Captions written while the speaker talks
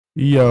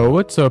Yo,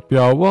 what's up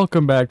y'all?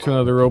 Welcome back to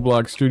another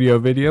Roblox Studio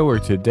video where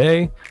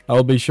today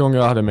I'll be showing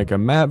you how to make a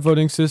map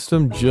voting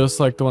system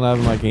just like the one I have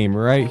in my game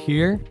right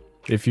here.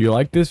 If you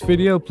like this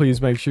video, please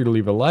make sure to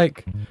leave a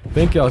like.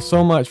 Thank y'all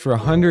so much for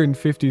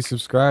 150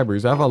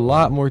 subscribers. I have a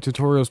lot more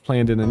tutorials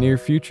planned in the near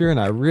future and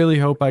I really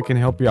hope I can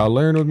help y'all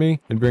learn with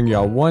me and bring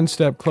y'all one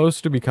step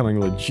closer to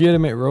becoming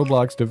legitimate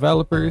Roblox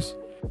developers.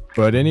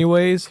 But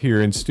anyways,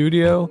 here in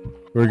Studio,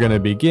 we're going to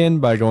begin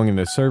by going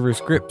into server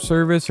script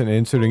service and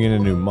inserting in a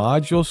new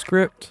module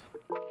script.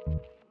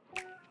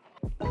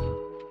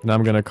 And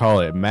I'm going to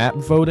call it map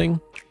voting.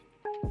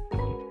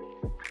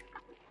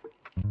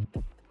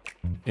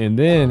 And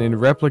then in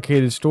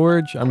replicated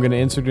storage, I'm going to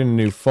insert in a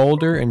new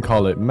folder and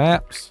call it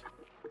maps.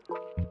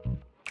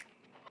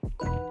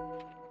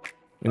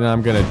 And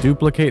I'm going to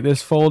duplicate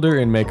this folder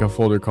and make a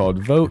folder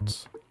called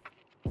votes.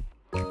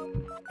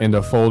 And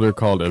a folder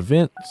called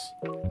events.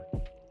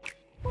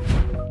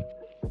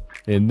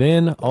 And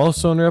then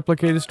also in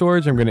replicated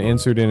storage, I'm going to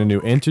insert in a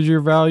new integer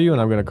value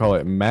and I'm going to call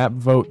it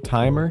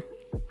MapVoteHandler.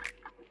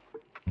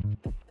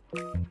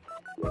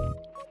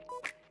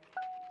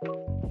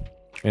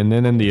 And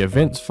then in the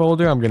events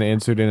folder, I'm going to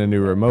insert in a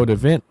new remote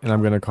event and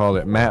I'm going to call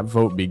it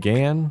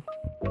MapVoteBegan.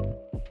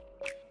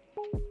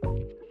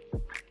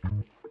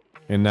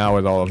 And now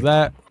with all of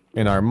that,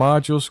 in our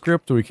module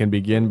script, we can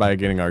begin by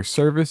getting our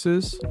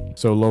services.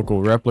 So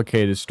local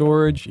replicated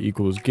storage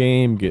equals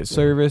game get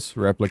service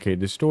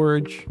replicated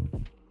storage.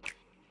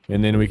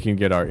 And then we can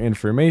get our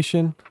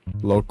information.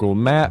 Local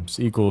maps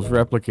equals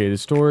replicated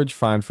storage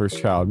find first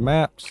child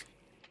maps.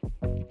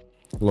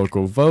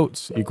 Local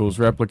votes equals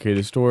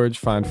replicated storage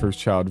find first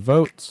child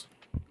votes.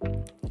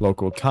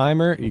 Local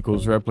timer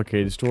equals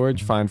replicated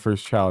storage find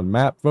first child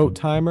map vote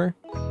timer.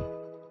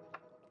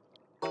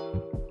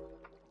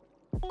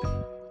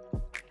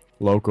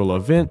 Local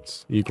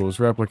events equals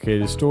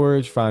replicated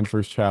storage find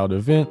first child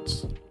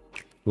events.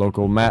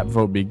 Local map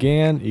vote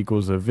began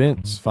equals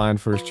events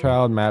find first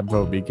child map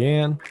vote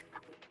began.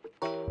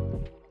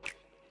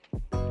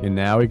 And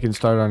now we can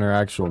start on our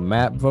actual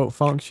map vote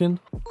function.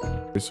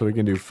 So we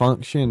can do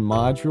function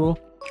module,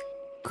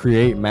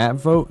 create map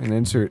vote, and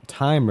insert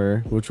timer,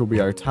 which will be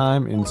our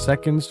time in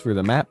seconds for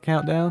the map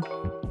countdown.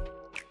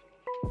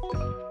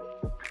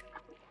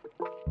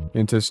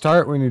 And to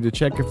start, we need to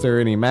check if there are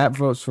any map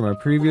votes from a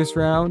previous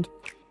round.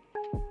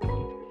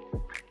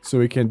 So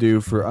we can do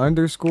for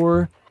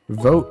underscore,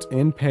 vote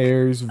in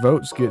pairs,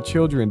 votes get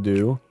children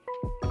do.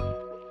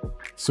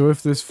 So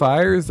if this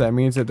fires, that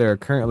means that there are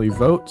currently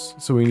votes.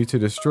 So we need to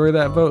destroy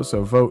that vote.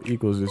 So vote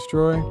equals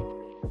destroy.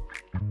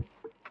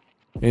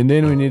 And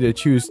then we need to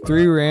choose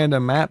 3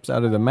 random maps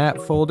out of the map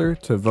folder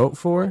to vote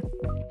for.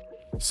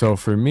 So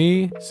for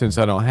me, since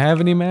I don't have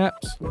any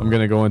maps, I'm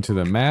going to go into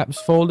the maps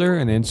folder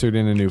and insert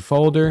in a new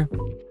folder.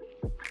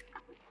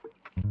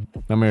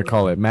 I'm going to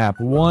call it map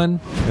 1,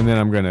 and then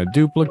I'm going to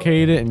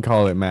duplicate it and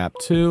call it map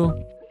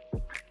 2,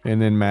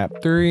 and then map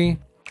 3,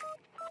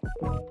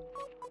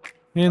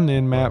 and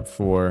then map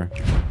 4.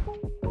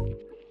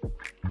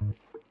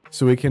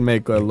 So we can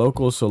make a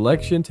local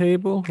selection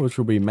table, which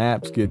will be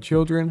maps get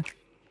children.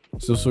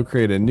 So this will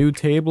create a new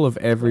table of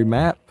every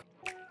map.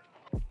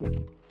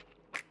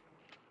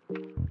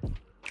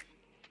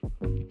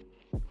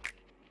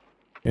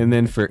 And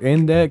then for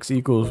index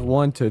equals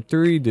 1 to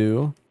 3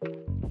 do,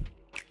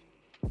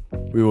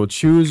 we will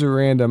choose a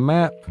random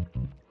map.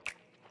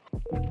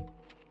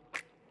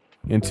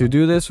 And to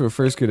do this, we'll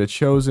first get a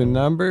chosen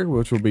number,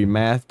 which will be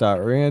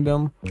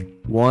math.random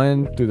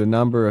 1 through the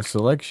number of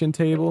selection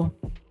table.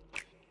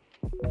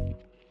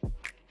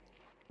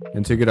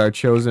 And to get our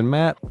chosen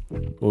map,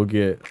 we'll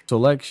get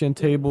selection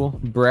table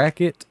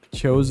bracket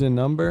chosen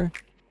number.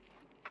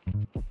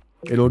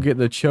 It'll get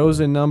the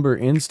chosen number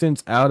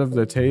instance out of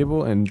the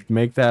table and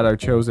make that our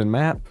chosen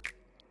map.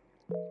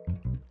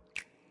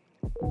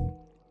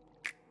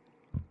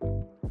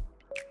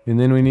 And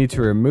then we need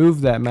to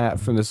remove that map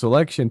from the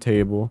selection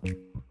table.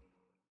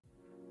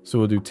 So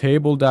we'll do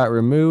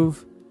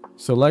table.remove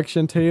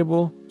selection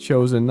table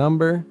chosen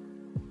number.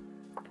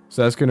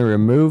 So that's going to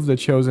remove the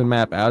chosen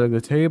map out of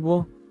the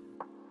table.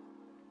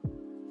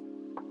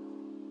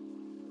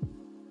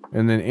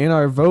 And then in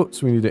our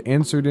votes, we need to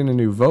insert in a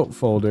new vote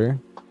folder.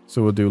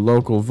 So we'll do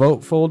local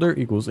vote folder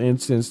equals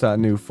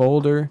instance.new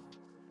folder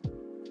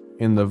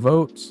in the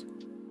votes.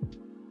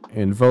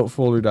 And vote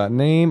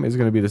folder.name is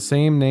going to be the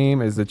same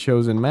name as the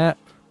chosen map.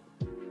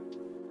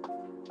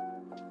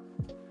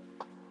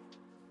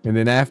 And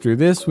then after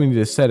this, we need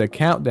to set a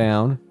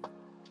countdown.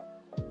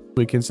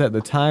 We can set the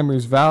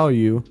timer's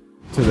value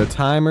to the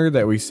timer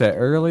that we set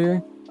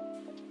earlier.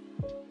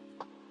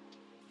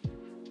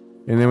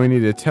 And then we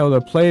need to tell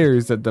the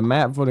players that the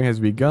map voting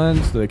has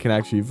begun so they can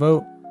actually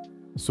vote.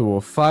 So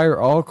we'll fire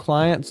all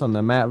clients on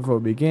the map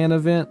vote began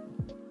event.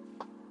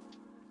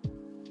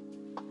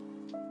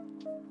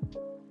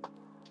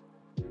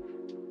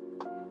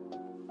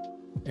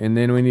 And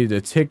then we need to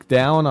tick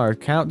down our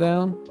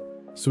countdown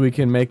so we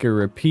can make a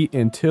repeat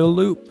until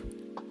loop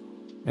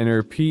and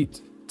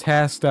repeat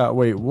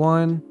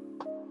task.wait1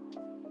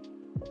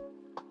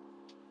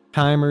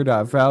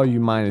 timer.value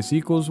minus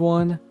equals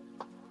 1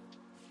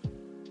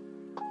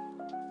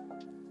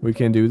 We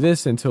can do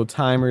this until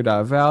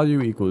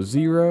timer.value equals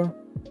 0.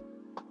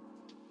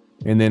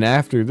 And then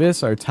after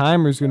this, our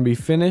timer is going to be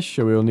finished,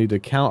 so we'll need to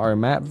count our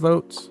map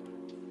votes.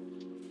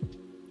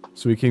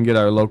 So we can get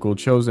our local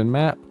chosen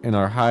map and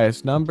our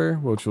highest number,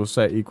 which we'll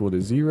set equal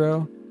to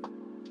 0.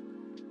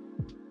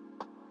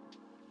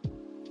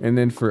 And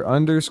then for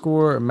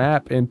underscore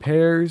map in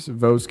pairs,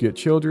 votes get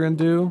children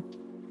do.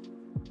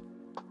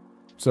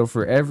 So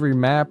for every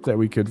map that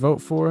we could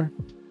vote for,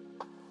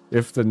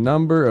 if the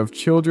number of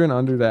children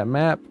under that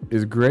map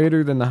is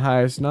greater than the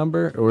highest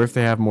number, or if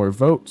they have more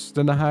votes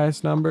than the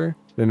highest number,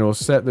 then we'll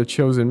set the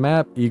chosen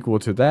map equal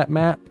to that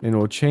map, and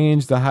we'll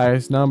change the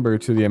highest number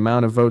to the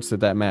amount of votes that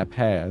that map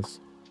has.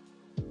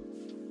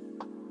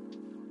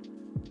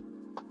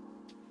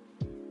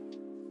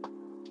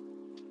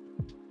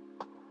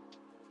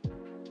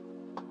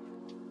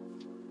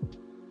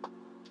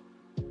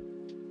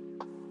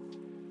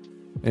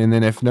 And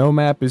then if no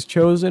map is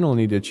chosen, we'll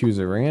need to choose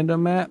a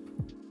random map.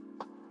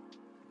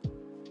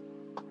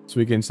 So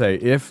we can say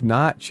if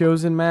not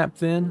chosen map,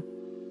 then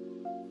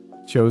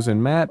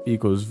chosen map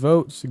equals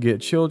votes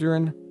get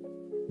children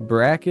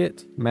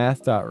bracket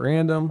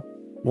math.random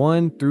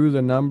 1 through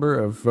the number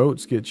of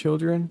votes get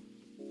children.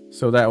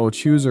 So that will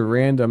choose a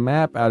random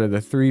map out of the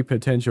 3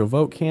 potential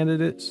vote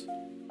candidates.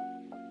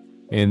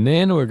 And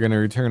then we're going to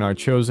return our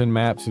chosen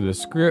map to the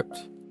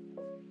script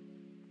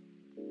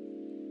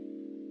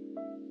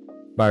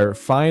by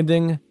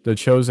finding the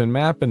chosen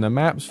map in the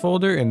maps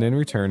folder and then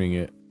returning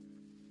it.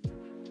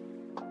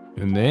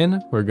 And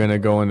then we're going to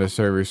go into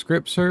server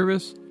script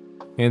service,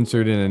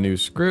 insert in a new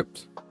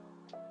script,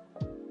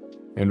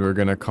 and we're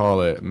going to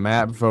call it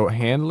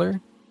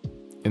MapVoteHandler.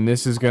 And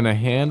this is going to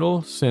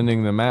handle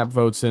sending the map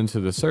votes into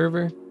the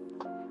server.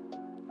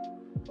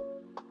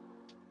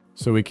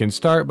 So we can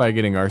start by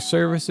getting our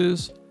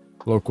services.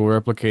 Local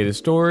replicated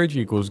storage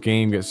equals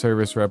game get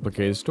service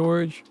replicated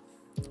storage.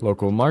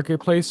 Local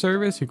marketplace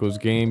service equals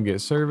game get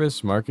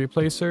service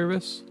marketplace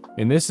service.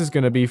 And this is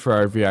going to be for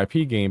our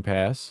VIP game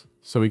pass.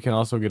 So we can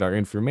also get our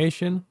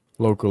information.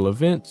 Local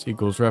events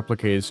equals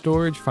replicated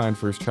storage find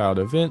first child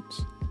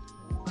events.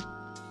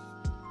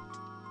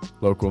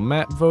 Local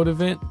map vote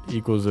event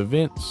equals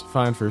events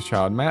find first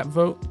child map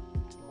vote.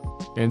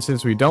 And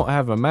since we don't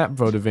have a map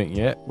vote event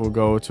yet, we'll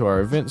go to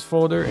our events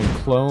folder and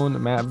clone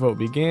map vote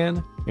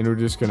began. And we're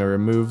just going to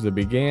remove the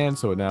began,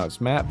 so now it's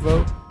map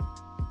vote.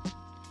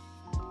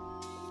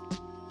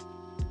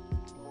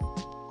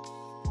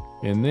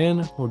 And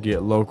then we'll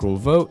get local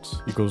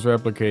votes equals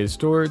replicated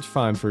storage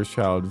find first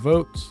child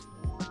votes.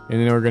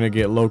 And then we're going to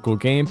get local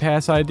game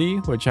pass ID,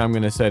 which I'm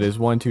going to set as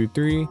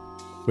 123,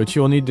 but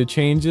you'll need to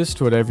change this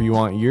to whatever you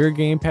want your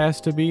game pass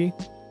to be.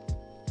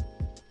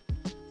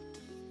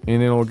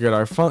 And then we'll get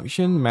our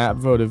function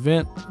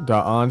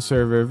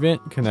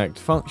mapVoteEvent.onServerEvent connect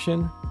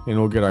function, and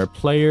we'll get our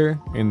player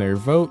and their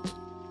vote.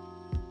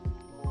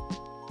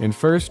 And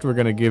first we're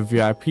going to give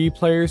VIP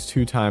players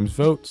 2 times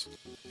votes.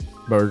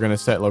 But we're going to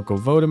set local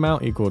vote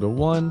amount equal to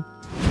 1.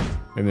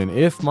 And then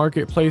if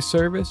marketplace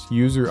service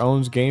user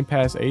owns game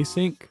pass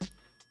async, then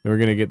we're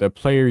going to get the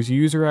player's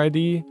user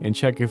ID and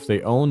check if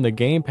they own the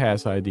game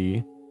pass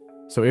ID.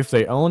 So if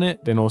they own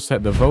it, then we'll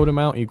set the vote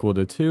amount equal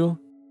to 2.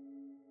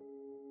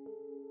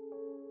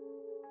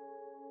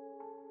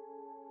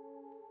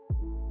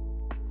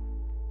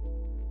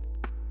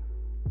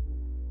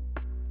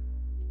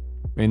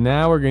 And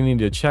now we're going to need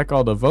to check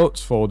all the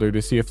votes folder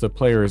to see if the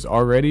player is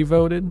already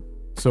voted.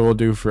 So we'll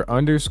do for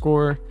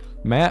underscore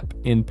map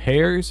in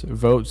pairs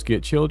votes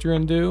get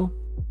children do.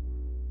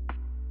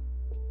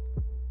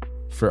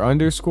 For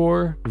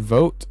underscore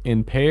vote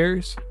in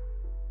pairs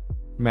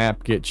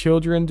map get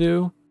children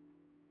do.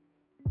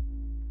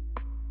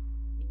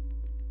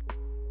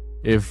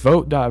 If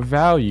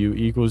vote.value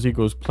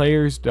equals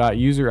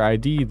players.user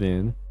ID,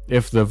 then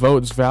if the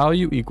vote's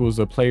value equals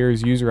the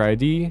player's user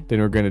ID, then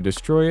we're going to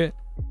destroy it.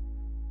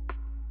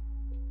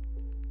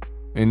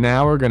 And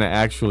now we're going to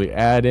actually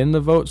add in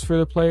the votes for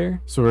the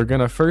player. So we're going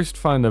to first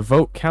find the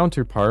vote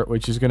counterpart,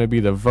 which is going to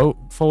be the vote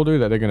folder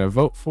that they're going to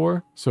vote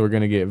for. So we're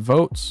going to get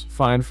votes,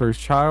 find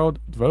first child,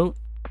 vote.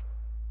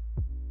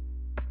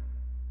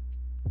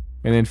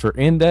 And then for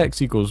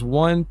index equals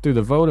 1 through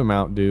the vote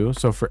amount due.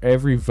 So for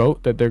every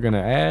vote that they're going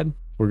to add,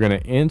 we're going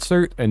to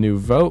insert a new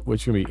vote,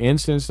 which will be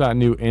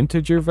instance.new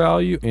integer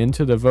value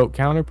into the vote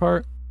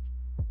counterpart.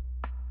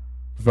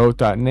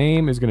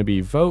 Vote.name is going to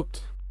be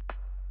vote.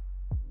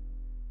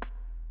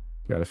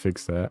 Gotta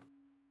fix that.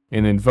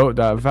 And then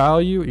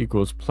vote.value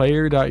equals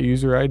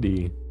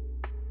player.userid.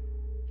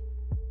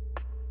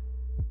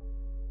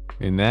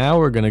 And now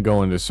we're going to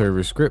go into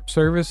server script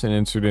service and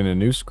insert in a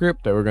new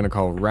script that we're going to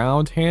call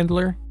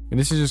RoundHandler. And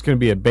this is just going to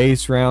be a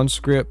base round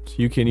script.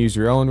 You can use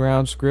your own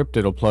round script.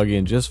 It'll plug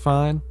in just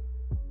fine.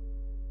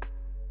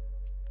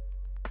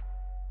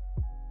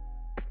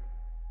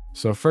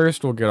 So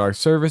first we'll get our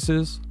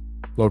services.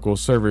 Local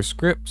server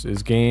scripts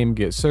is game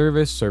get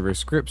service server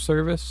script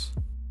service.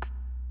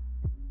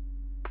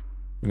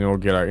 And then we'll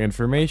get our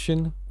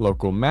information.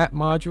 Local map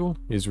module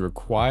is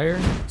require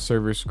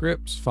server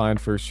scripts find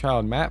first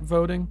child map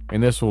voting,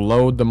 and this will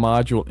load the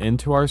module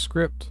into our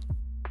script.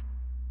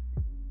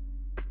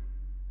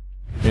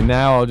 And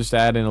now I'll just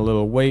add in a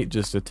little wait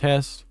just to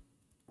test.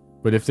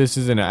 But if this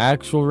is an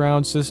actual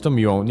round system,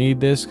 you won't need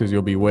this because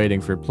you'll be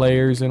waiting for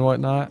players and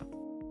whatnot.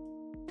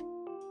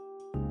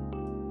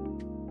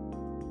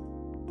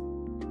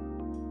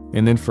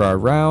 And then for our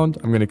round,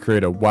 I'm going to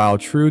create a while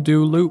true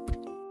do loop.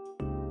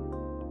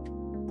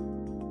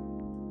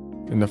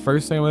 And the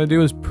first thing I'm going to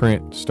do is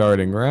print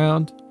starting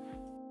round.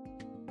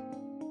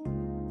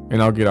 And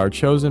I'll get our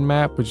chosen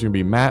map, which is going to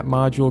be map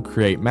module,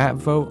 create map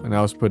vote, and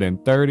I'll just put in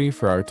 30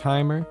 for our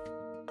timer.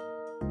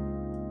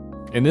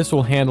 And this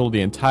will handle the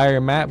entire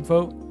map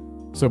vote.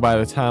 So by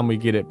the time we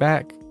get it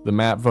back, the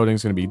map voting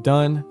is going to be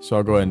done. So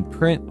I'll go ahead and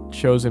print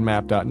chosen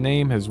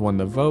map.name has won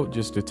the vote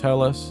just to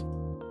tell us.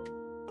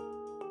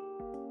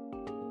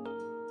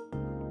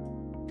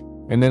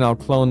 And then I'll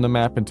clone the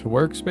map into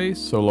workspace.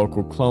 So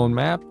local clone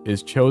map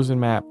is chosen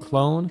map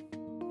clone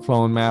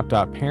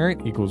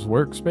map.parent equals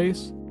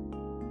workspace.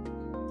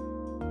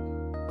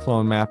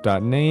 Clone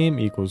map.name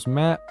equals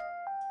map.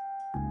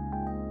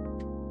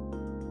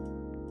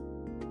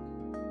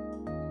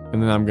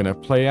 And then I'm going to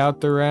play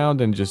out the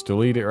round and just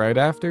delete it right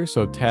after.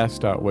 So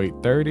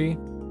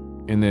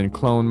task.wait30 and then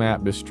clone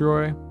map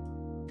destroy.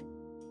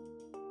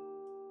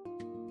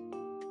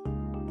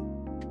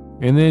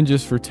 And then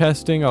just for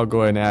testing, I'll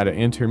go ahead and add an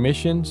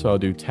intermission. So I'll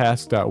do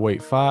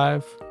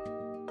task.wait5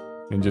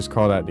 and just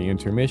call that the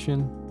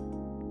intermission.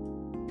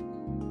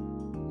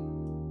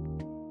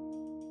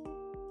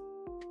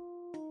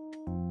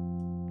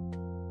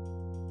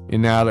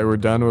 And now that we're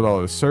done with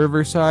all the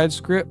server side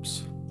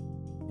scripts,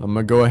 I'm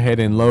gonna go ahead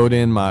and load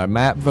in my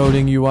map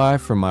voting UI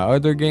from my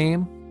other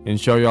game and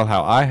show y'all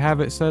how I have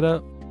it set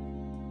up.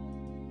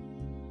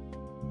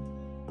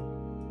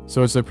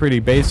 So it's a pretty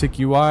basic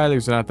UI,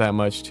 there's not that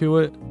much to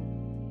it.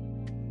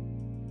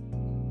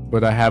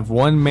 But I have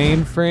one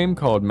main frame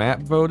called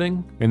map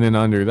voting, and then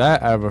under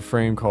that I have a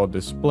frame called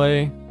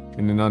display,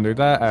 and then under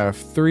that I have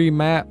 3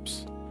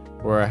 maps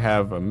where I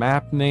have a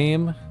map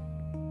name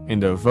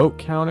and a vote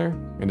counter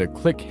and a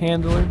click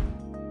handler.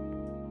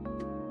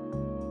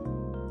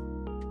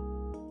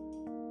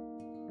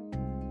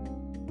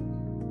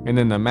 And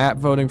in the map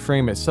voting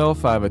frame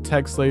itself, I have a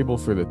text label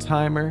for the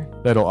timer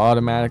that'll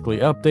automatically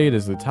update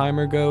as the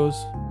timer goes.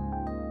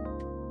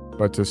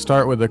 But to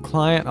start with the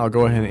client, I'll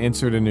go ahead and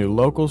insert a new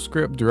local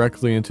script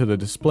directly into the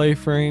display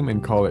frame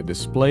and call it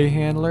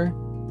DisplayHandler.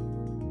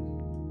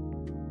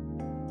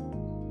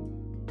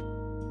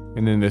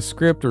 And in this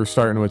script, we're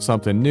starting with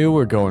something new.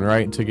 We're going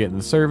right into getting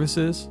the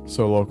services.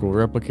 So local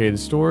replicated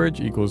storage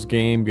equals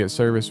game get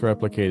service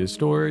replicated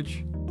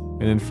storage.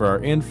 And then for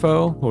our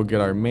info, we'll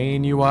get our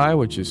main UI,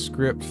 which is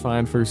script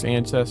find first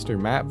ancestor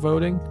map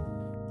voting.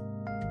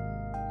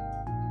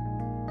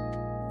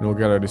 And we'll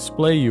get our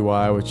display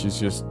UI, which is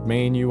just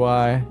main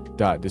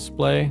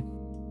UI.display.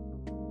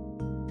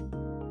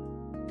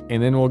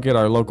 And then we'll get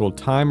our local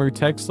timer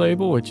text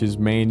label, which is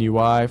main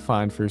UI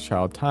find first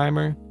child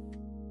timer.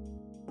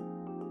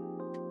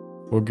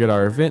 We'll get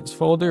our events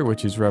folder,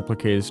 which is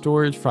replicated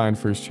storage find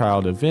first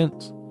child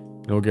event.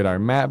 And we'll get our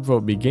map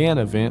vote began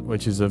event,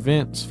 which is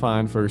events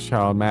find first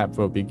child map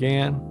vote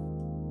began.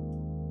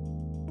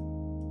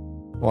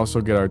 We'll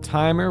also get our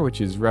timer, which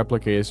is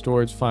replicated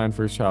storage find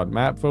first child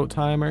map vote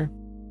timer.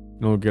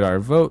 And we'll get our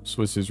votes,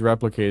 which is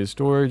replicated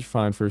storage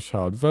find first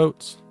child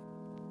votes.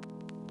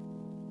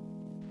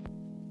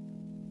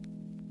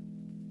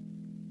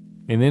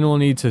 And then we'll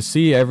need to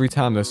see every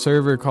time the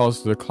server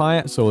calls to the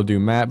client, so we'll do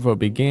map vote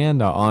began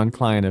on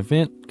client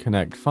event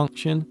connect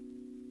function.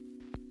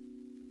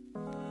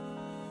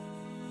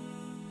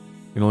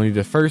 And we'll need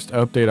to first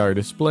update our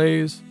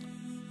displays.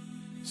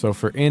 So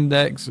for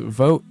index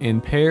vote in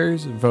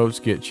pairs, votes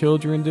get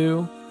children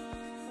do.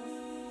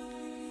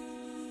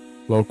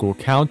 Local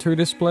counter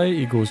display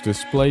equals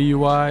display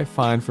UI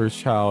find first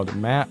child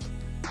map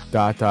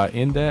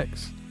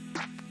index.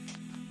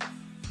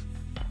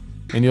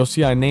 And you'll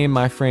see I named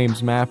my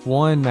frames map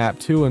 1, map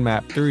 2, and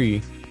map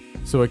 3.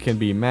 So it can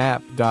be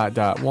map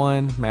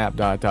 .1, map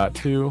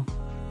 .2,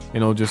 and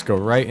it'll just go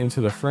right into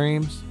the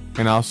frames.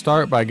 And I'll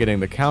start by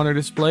getting the counter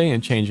display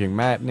and changing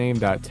map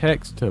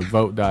name.text to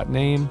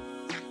vote.name.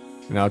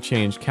 And I'll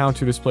change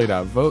counter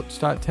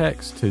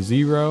display.votes.text to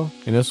 0.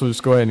 And this will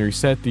just go ahead and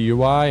reset the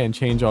UI and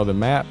change all the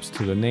maps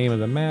to the name of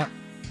the map.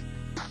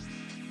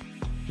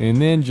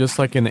 And then just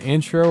like in the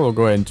intro, we'll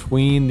go ahead and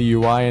tween the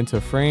UI into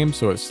frames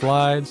so it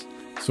slides.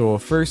 So we'll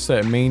first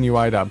set main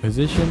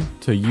UI.position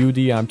to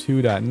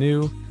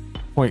udm2.new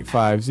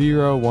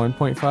 0.50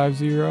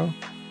 1.50.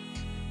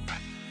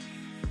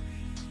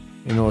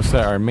 And we'll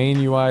set our main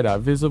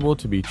UI.visible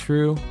to be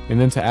true. And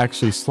then to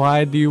actually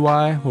slide the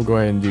UI, we'll go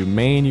ahead and do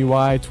main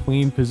UI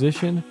tween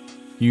position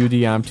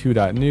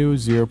udm2.new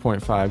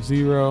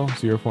 0.50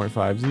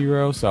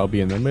 0.50, so I'll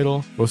be in the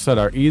middle. We'll set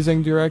our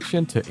easing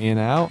direction to in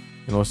out,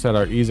 and we'll set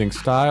our easing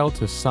style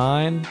to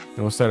sine, and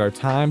we'll set our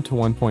time to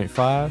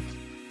 1.5.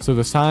 So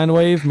the sine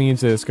wave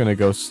means that it's going to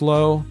go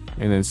slow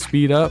and then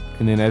speed up,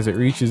 and then as it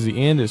reaches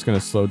the end, it's going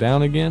to slow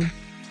down again.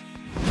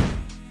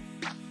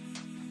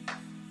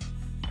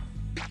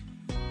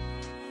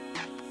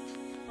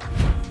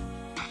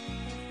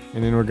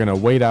 And then we're going to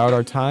wait out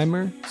our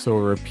timer. So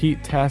we'll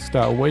repeat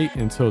task.wait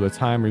until the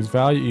timer's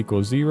value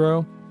equals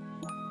 0.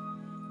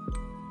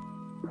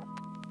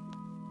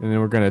 And then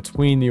we're going to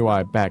tween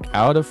UI back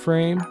out of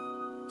frame.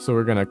 So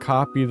we're going to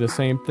copy the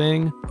same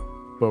thing,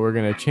 but we're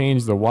going to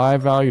change the Y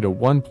value to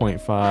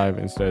 1.5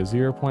 instead of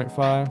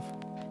 0.5.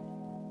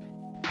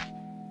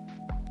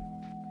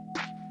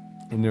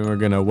 And then we're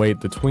going to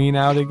wait the tween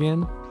out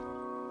again.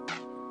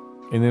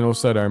 And then we'll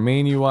set our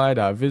main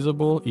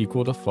UI.visible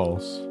equal to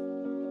false.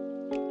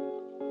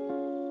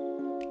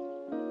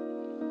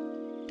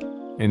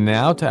 And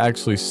now to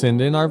actually send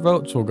in our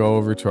votes, we'll go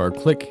over to our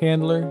click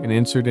handler and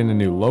insert in a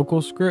new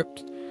local script.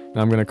 And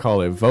I'm going to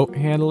call it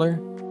VoteHandler.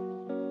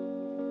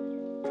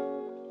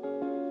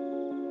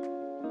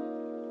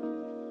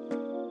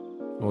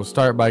 We'll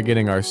start by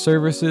getting our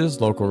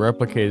services. Local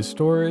replicated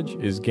storage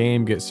is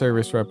game get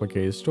service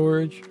replicated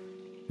storage.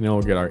 And then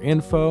we'll get our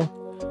info.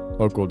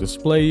 Local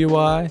display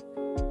UI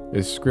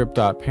is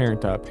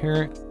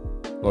script.parent.parent.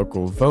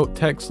 Local vote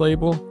text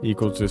label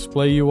equals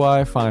display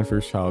UI find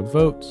first child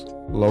votes.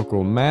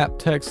 Local map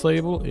text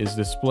label is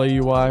display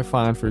UI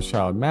find first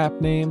child map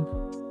name.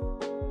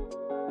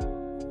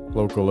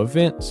 Local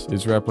events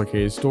is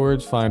replicated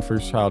storage find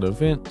first child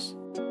events.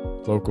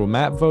 Local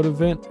map vote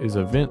event is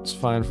events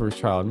find first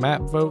child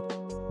map vote.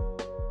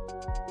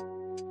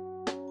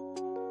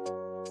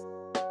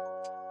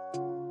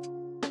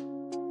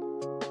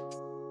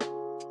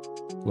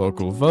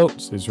 Local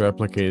votes is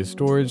replicated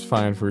storage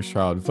find first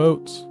child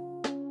votes.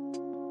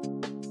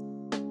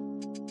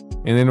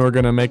 And then we're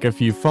going to make a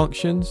few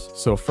functions.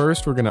 So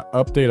first we're going to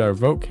update our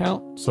vote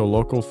count. So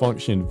local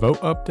function vote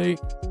update.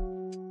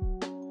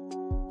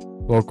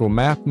 Local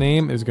map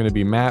name is going to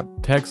be map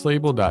text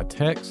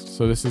label.text.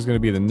 So this is going to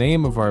be the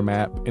name of our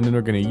map. And then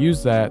we're going to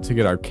use that to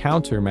get our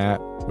counter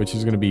map, which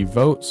is going to be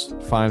votes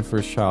find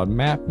first child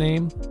map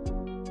name.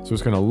 So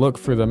it's going to look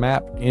for the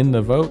map in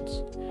the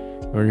votes.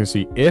 And we're going to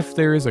see if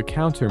there is a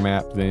counter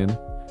map, then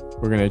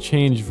we're going to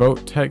change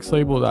vote text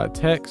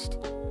label.text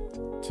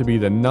to be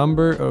the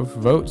number of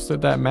votes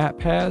that map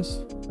has.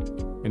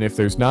 And if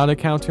there's not a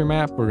counter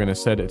map, we're going to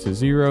set it to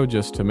 0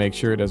 just to make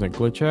sure it doesn't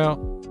glitch out.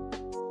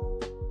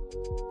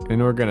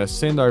 And we're going to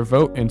send our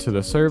vote into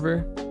the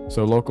server.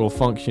 So local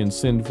function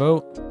send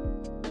vote.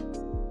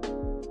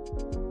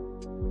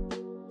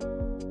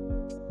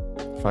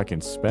 If I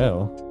can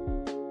spell.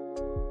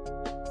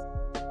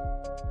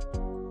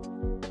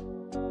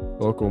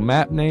 Local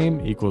map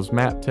name equals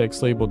map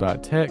text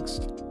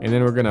label.text. And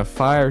then we're going to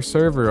fire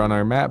server on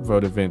our map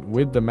vote event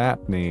with the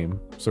map name.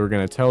 So we're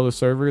going to tell the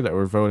server that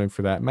we're voting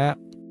for that map.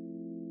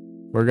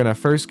 We're going to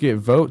first get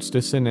votes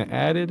to send it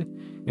added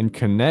and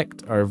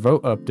connect our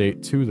vote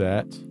update to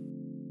that.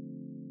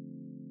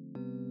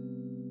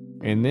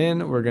 And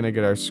then we're going to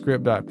get our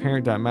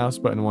script.parent.mouse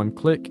button one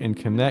click and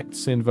connect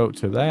send vote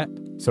to that.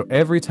 So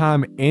every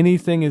time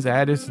anything is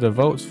added to the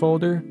votes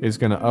folder, it's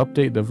going to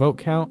update the vote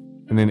count.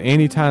 And then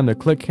anytime the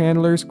click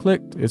handler is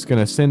clicked, it's going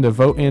to send a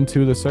vote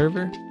into the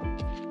server.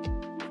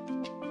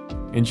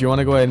 And you want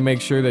to go ahead and make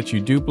sure that you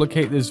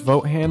duplicate this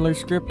vote handler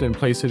script and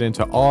place it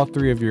into all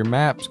 3 of your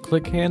maps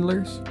click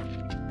handlers.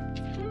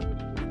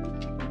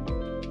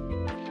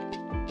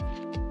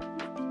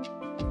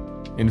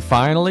 And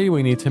finally,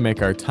 we need to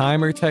make our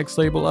timer text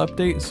label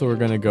update. So we're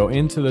going to go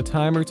into the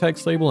timer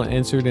text label and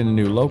insert in a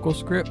new local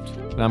script.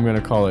 And I'm going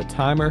to call it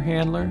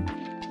TimerHandler.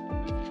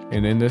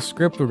 And in this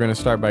script, we're going to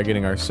start by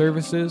getting our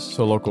services.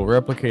 So local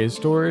replicated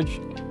storage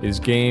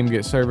is game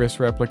get service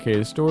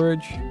replicated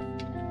storage.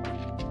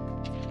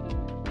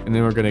 And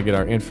then we're going to get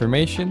our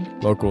information.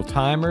 Local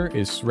timer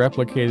is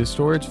replicated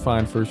storage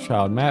find first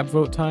child map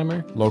vote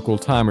timer. Local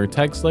timer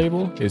text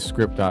label is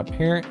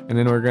script.parent. And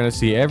then we're going to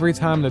see every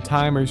time the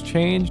timer's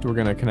changed, we're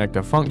going to connect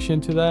a function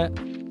to that.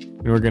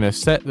 And we're going to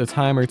set the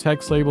timer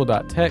text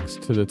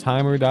label.text to the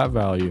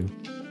timer.value.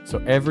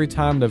 So every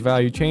time the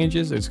value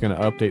changes, it's going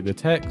to update the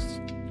text.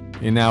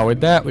 And now with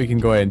that, we can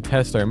go ahead and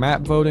test our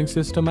map voting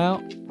system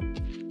out.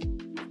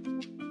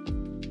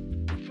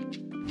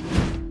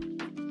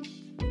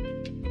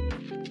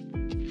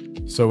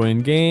 So in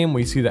game,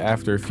 we see that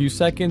after a few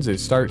seconds, it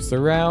starts the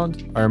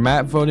round. Our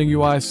map voting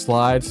UI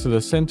slides to the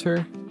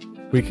center.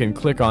 We can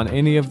click on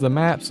any of the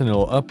maps and it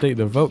will update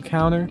the vote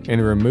counter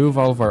and remove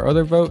all of our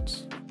other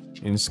votes.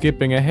 And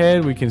skipping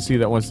ahead, we can see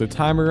that once the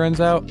timer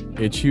runs out,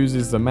 it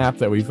chooses the map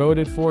that we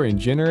voted for and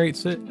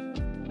generates it.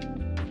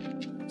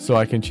 So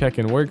I can check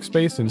in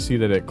workspace and see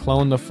that it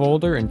cloned the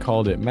folder and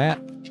called it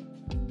map.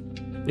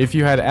 If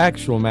you had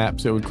actual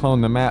maps, it would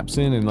clone the maps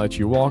in and let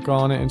you walk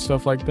on it and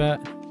stuff like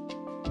that.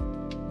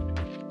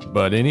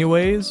 But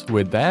anyways,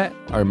 with that,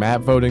 our map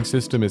voting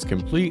system is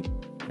complete.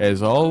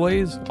 As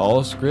always,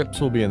 all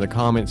scripts will be in the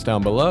comments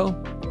down below.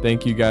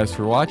 Thank you guys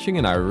for watching,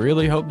 and I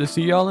really hope to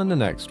see y'all in the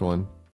next one.